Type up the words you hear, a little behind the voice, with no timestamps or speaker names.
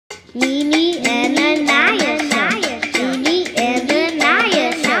Mimi and Anaya Show. Mimi and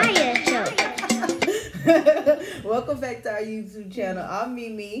Anaya Show. Welcome back to our YouTube channel. I'm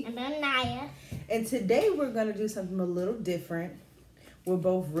Mimi. And Anaya. And today we're going to do something a little different. We're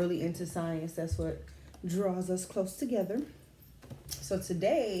both really into science. That's what draws us close together. So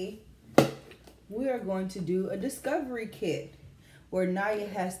today we are going to do a discovery kit where Naya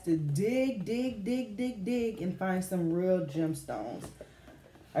has to dig and find some real gemstones.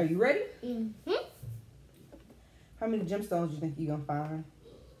 Are you ready? Mm-hmm. How many gemstones do you think you're going to find?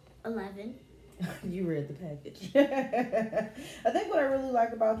 11. You read the package. I think what I really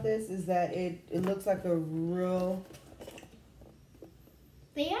like about this is that it looks like a real...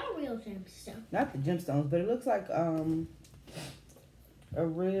 They are real gemstones. Not the gemstones, but it looks like a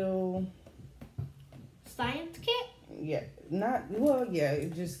real... Science kit? Yeah,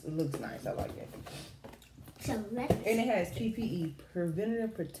 it just looks nice. I like it. So let's... And it has PPE,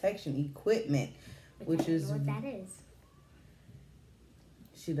 preventative protection equipment, which is... what that is.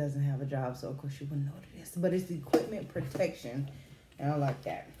 She doesn't have a job, so of course she wouldn't know what it is. But it's equipment protection, and I like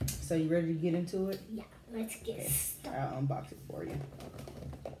that. So you ready to get into it? Yeah, let's get started. I'll unbox it for you.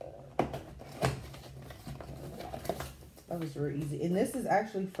 That was very easy. And this is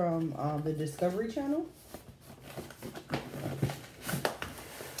actually from the Discovery Channel.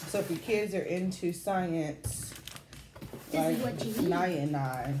 So if your kids are into science, This is what you need. Naya and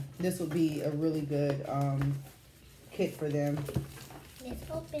I, this would be a really good kit for them. Let's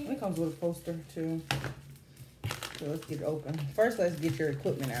open. It comes with a poster too. So let's get it open. First, let's get your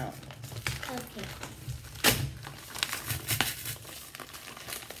equipment out. Okay.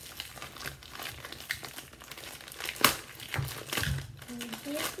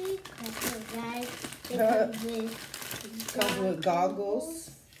 Guys, it comes with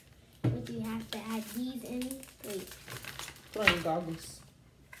goggles. But you have to add these in. Wait. Put on your goggles.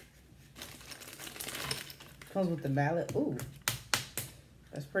 Comes with the mallet. Ooh.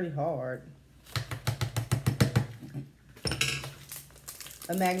 That's pretty hard.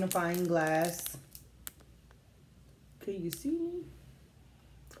 A magnifying glass. Can you see me?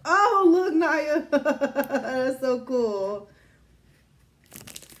 Oh, look, Naya. That's so cool.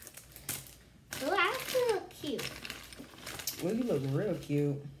 Oh, I feel cute. Well, you look real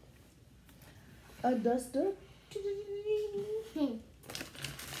cute. A duster.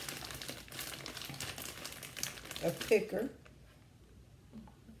 A picker.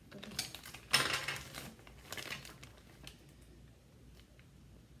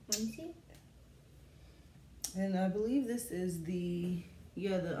 Let me see. And I believe this is the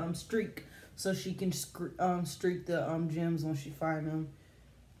streak, so she can streak the gems when she find them.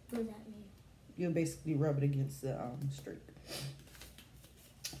 What does that mean? You'll basically rub it against the streak.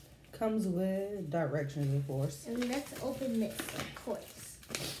 Comes with directions, of course. And let's open this, of course.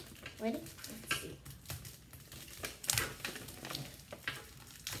 Ready? Let's see.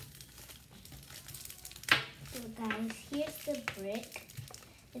 So guys, here's the brick.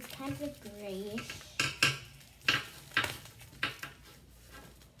 It's kind of grayish.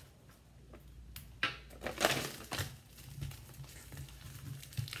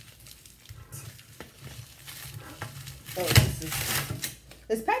 Oh,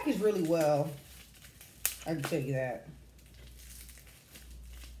 it's packaged really well. I can tell you that.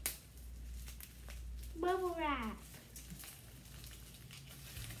 Bubble wrap.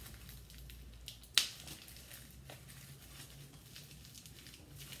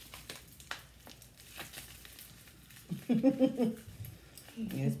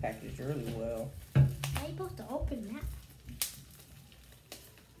 Yeah, it's packaged really well. How are you supposed to open that?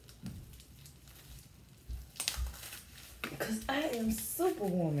 Because I am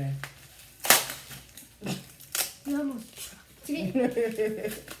Superwoman. You almost dropped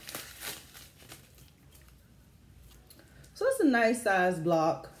it. So it's a nice size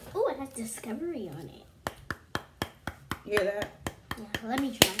block. Oh, it has Discovery on it. You hear that? Yeah, let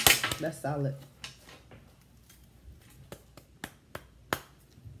me try. That's solid.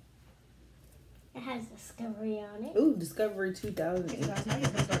 It has Discovery on it. Ooh, Discovery 2000. Okay, guys, now you're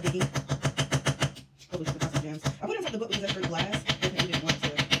going to start digging. Oh, we should put some gems. I put inside the book because that's for glass. Definitely didn't want to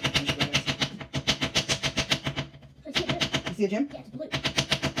use glass. You see a gem? Yeah, it's blue.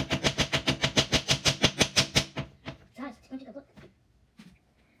 Guys, come take a look.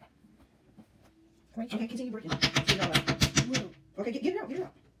 Okay, continue breaking. See it all out. Okay, get it out, get it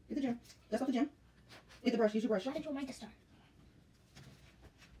out. Get the gem. That's off the gem. Get the brush, use your brush. Why did you remind the star?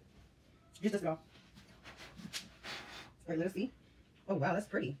 Just dust it off. Alright, let us see. Oh wow, that's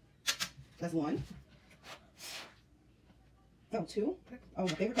pretty. That's one. Oh, two. Oh, my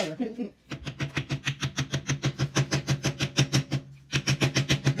favorite color.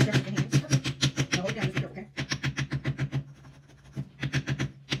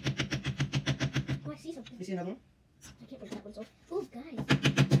 see another one? I can't break that one, so. Oh, guys.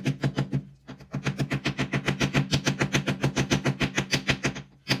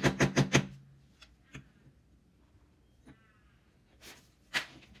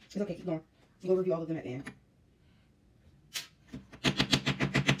 It's okay, keep going. We'll review all of them at the end.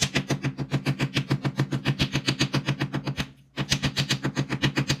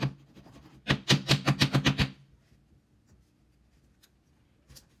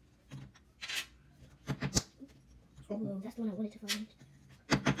 Oh, that's the one I wanted to find.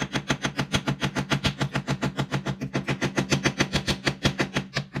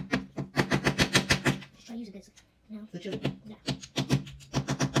 Let's try using this now. The chili? Yeah.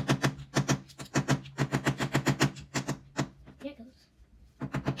 Here it goes.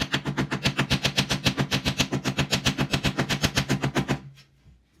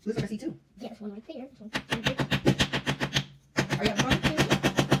 Looks like I see two. Yeah, there's one right there. This one. Are you having fun?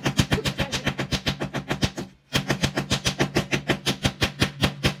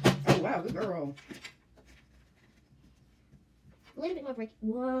 Oh, wow, good girl. A little bit more break.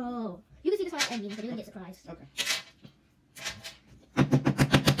 Whoa. You can see the side ending, so you don't get surprised. Okay.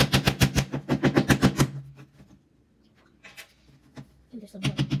 Ooh, there's some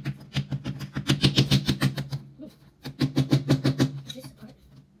more. This part.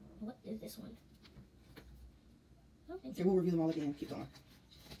 What is this one? Okay. Okay, we'll review them all at the end. Keep going.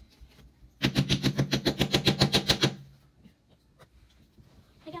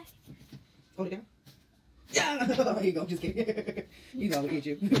 Hey guys. Hold it down. Yeah! There you go. Just kidding. You know, I'll eat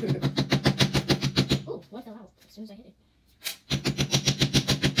you. Oh, one fell out as soon as I hit it.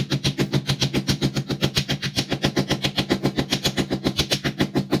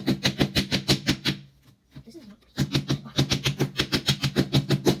 This is not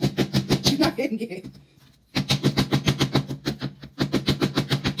She's not hitting it.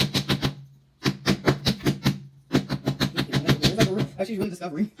 Oh, she's really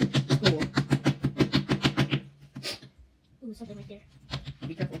discovering. Cool. Ooh, something right there.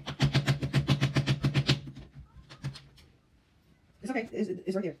 Be careful. It's okay.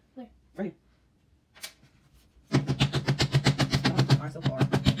 It's right here. Where? Right here. Oh, fine so far. I'm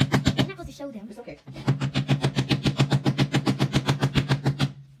not supposed to show them. It's okay.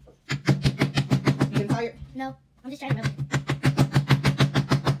 You getting tired? No, I'm just trying to remember.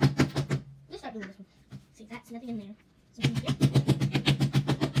 Let's start doing this one. See, that's nothing in there. Something here.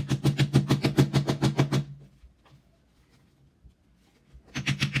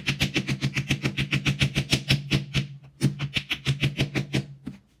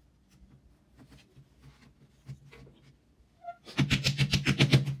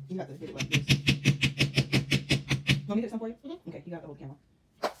 You have to hit it like this. Want me to get some for you? Mm-hmm. Okay, you got the whole camera.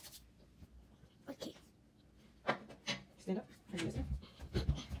 Okay. Stand up. Are you listening?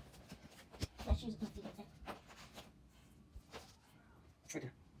 Let's use it. Let's see what's there. Right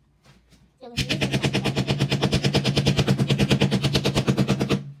there. Yeah, let's use it.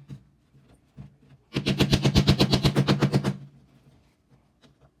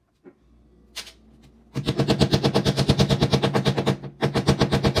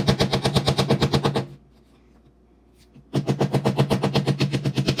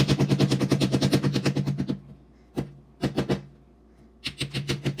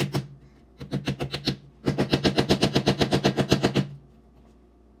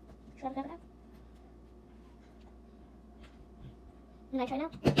 Try to grab it out. Can I try now?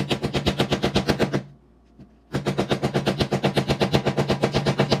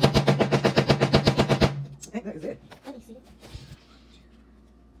 I think that is it. Let me see.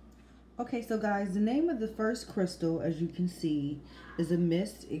 Okay, so guys, the name of the first crystal, as you can see, is a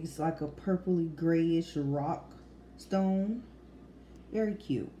mist. It's like a purpley grayish rock stone. Very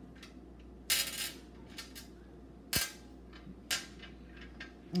cute.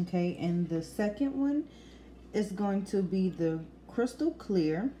 Okay, and the second one is going to be the crystal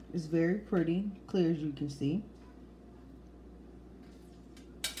clear. It's very pretty, clear as you can see.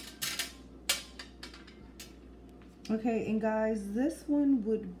 Okay, and guys, this one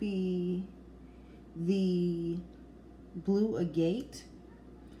would be the blue agate,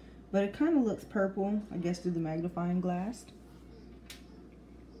 but it kind of looks purple, I guess, through the magnifying glass.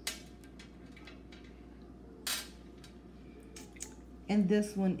 And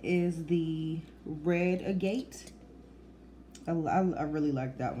this one is the red agate. I really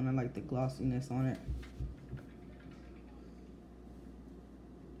like that one. I like the glossiness on it.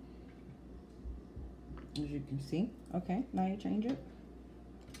 As you can see. Okay, now you change it.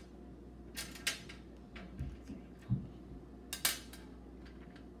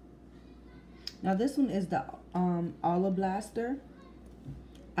 Now this one is the alabaster.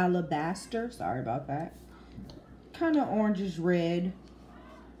 Sorry about that. kind of orangish red.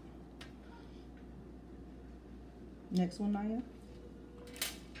 Next one, Naya.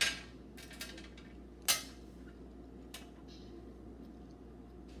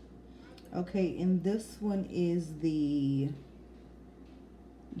 Okay, and this one is the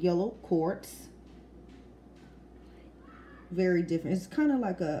yellow quartz. Very different. It's kind of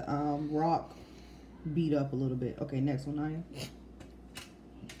like a rock beat up a little bit. Okay, next one, Naya.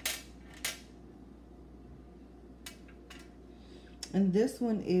 And this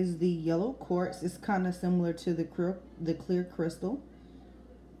one is the yellow quartz. It's kind of similar to the clear crystal.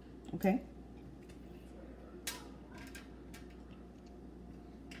 Okay.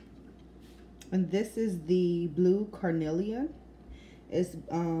 And this is the blue carnelian. It's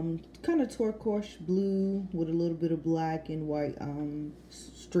kind of turquoise blue with a little bit of black and white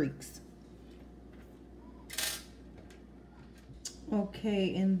streaks.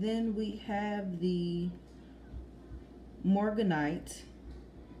 Okay, and then we have the morganite.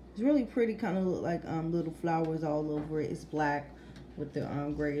 It's really pretty, kind of look like little flowers all over it. It's black with the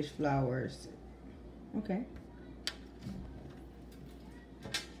grayish flowers. Okay.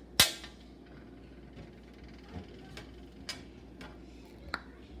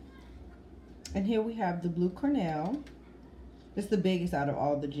 And here we have the blue cornel. It's the biggest out of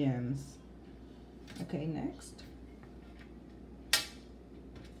all the gems. Okay, next.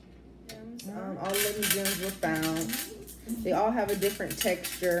 All 11 gems were found. They all have a different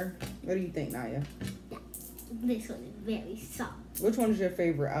texture. What do you think, Naya? This one is very soft. Which one is your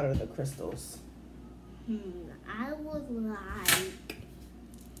favorite out of the crystals? I would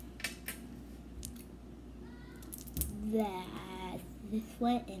like this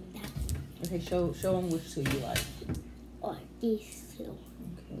one and that one. Okay, show them which two you like. Or these two.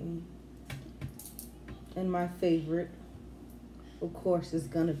 Okay. And my favorite, of course, is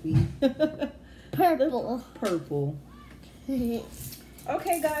gonna be purple. Purple.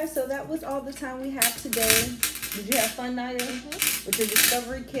 Okay, guys, so that was all the time we have today. Did you have fun, Naya? With your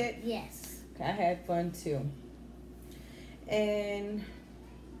discovery kit? Yes. Okay, I had fun too. And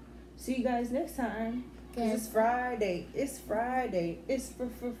see you guys next time. It's Friday. It's Friday. It's for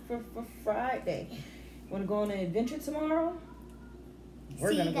Friday. Want to go on an adventure tomorrow?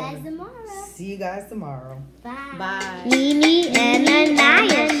 See you guys tomorrow. See you guys tomorrow. Bye. Bye. Mimi and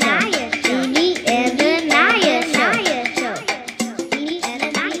Anaya.